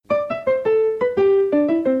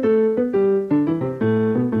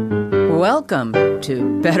Welcome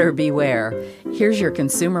to Better Beware. Here's your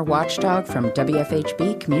consumer watchdog from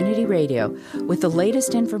WFHB Community Radio with the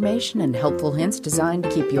latest information and helpful hints designed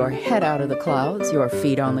to keep your head out of the clouds, your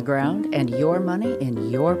feet on the ground, and your money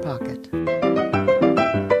in your pocket.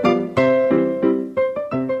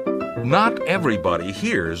 Not everybody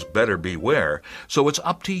hears Better Beware, so it's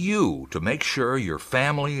up to you to make sure your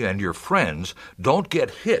family and your friends don't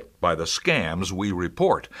get hit by the scams we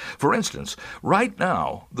report. For instance, right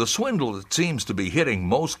now, the swindle that seems to be hitting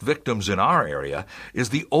most victims in our area is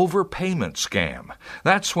the overpayment scam.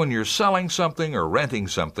 That's when you're selling something or renting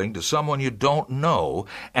something to someone you don't know,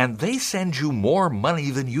 and they send you more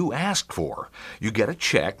money than you asked for. You get a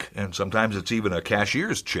check, and sometimes it's even a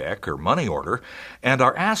cashier's check or money order, and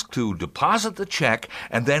are asked to deposit the check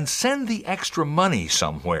and then send the extra money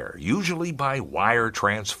somewhere, usually by wire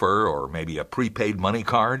transfer or maybe a prepaid money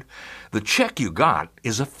card. The check you got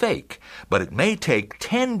is a fake, but it may take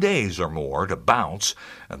 10 days or more to bounce,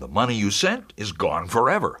 and the money you sent is gone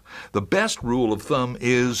forever. The best rule of thumb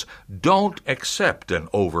is don't accept an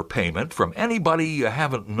overpayment from anybody you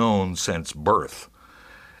haven't known since birth.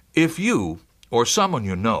 If you or someone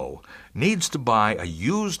you know needs to buy a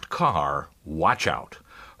used car, watch out.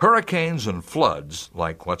 Hurricanes and floods,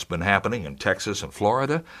 like what's been happening in Texas and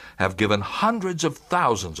Florida, have given hundreds of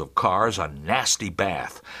thousands of cars a nasty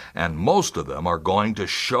bath, and most of them are going to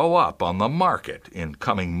show up on the market in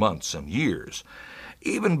coming months and years.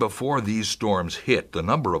 Even before these storms hit, the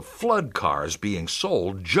number of flood cars being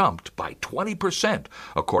sold jumped by 20%,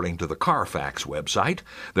 according to the Carfax website.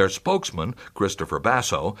 Their spokesman, Christopher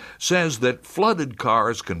Basso, says that flooded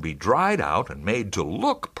cars can be dried out and made to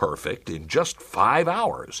look perfect in just 5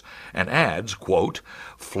 hours, and adds, quote,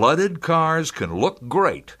 "Flooded cars can look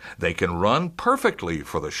great. They can run perfectly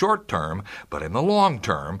for the short term, but in the long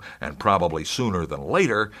term, and probably sooner than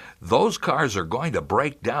later, those cars are going to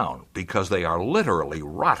break down because they are literally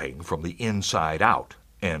rotting from the inside out,"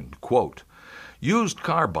 end quote. Used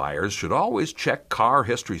car buyers should always check car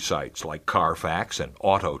history sites like Carfax and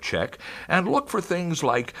AutoCheck and look for things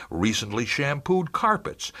like recently shampooed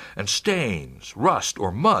carpets and stains, rust,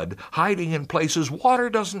 or mud hiding in places water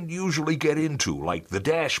doesn't usually get into, like the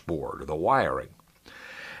dashboard or the wiring.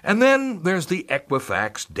 And then there's the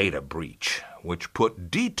Equifax data breach, which put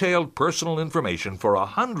detailed personal information for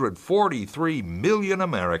 143 million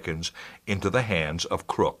Americans into the hands of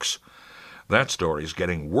crooks. That story's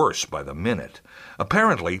getting worse by the minute.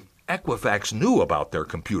 Apparently, Equifax knew about their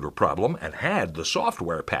computer problem and had the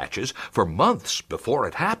software patches for months before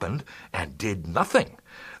it happened and did nothing.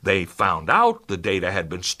 They found out the data had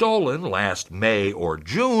been stolen last May or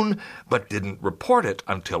June, but didn't report it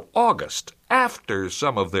until August, after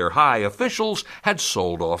some of their high officials had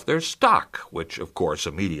sold off their stock, which of course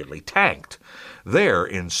immediately tanked. They're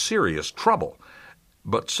in serious trouble.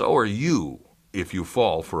 But so are you, if you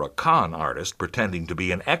fall for a con artist pretending to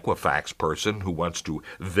be an Equifax person who wants to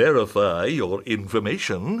verify your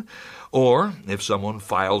information, or if someone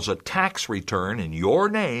files a tax return in your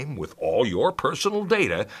name with all your personal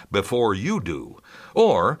data before you do,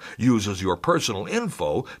 or uses your personal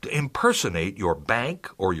info to impersonate your bank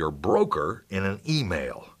or your broker in an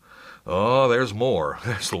email. Oh, there's more.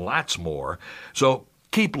 There's lots more. So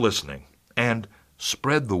keep listening and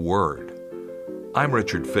spread the word. I'm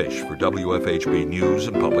Richard Fish for WFHB News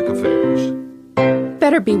and Public Affairs.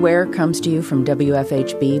 Better Beware comes to you from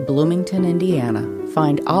WFHB Bloomington, Indiana.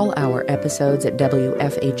 Find all our episodes at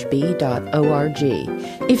WFHB.org.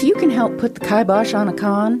 If you can help put the kibosh on a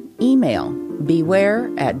con, email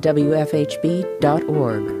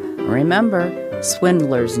beware@WFHB.org. Remember,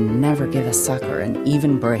 swindlers never give a sucker an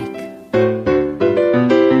even break.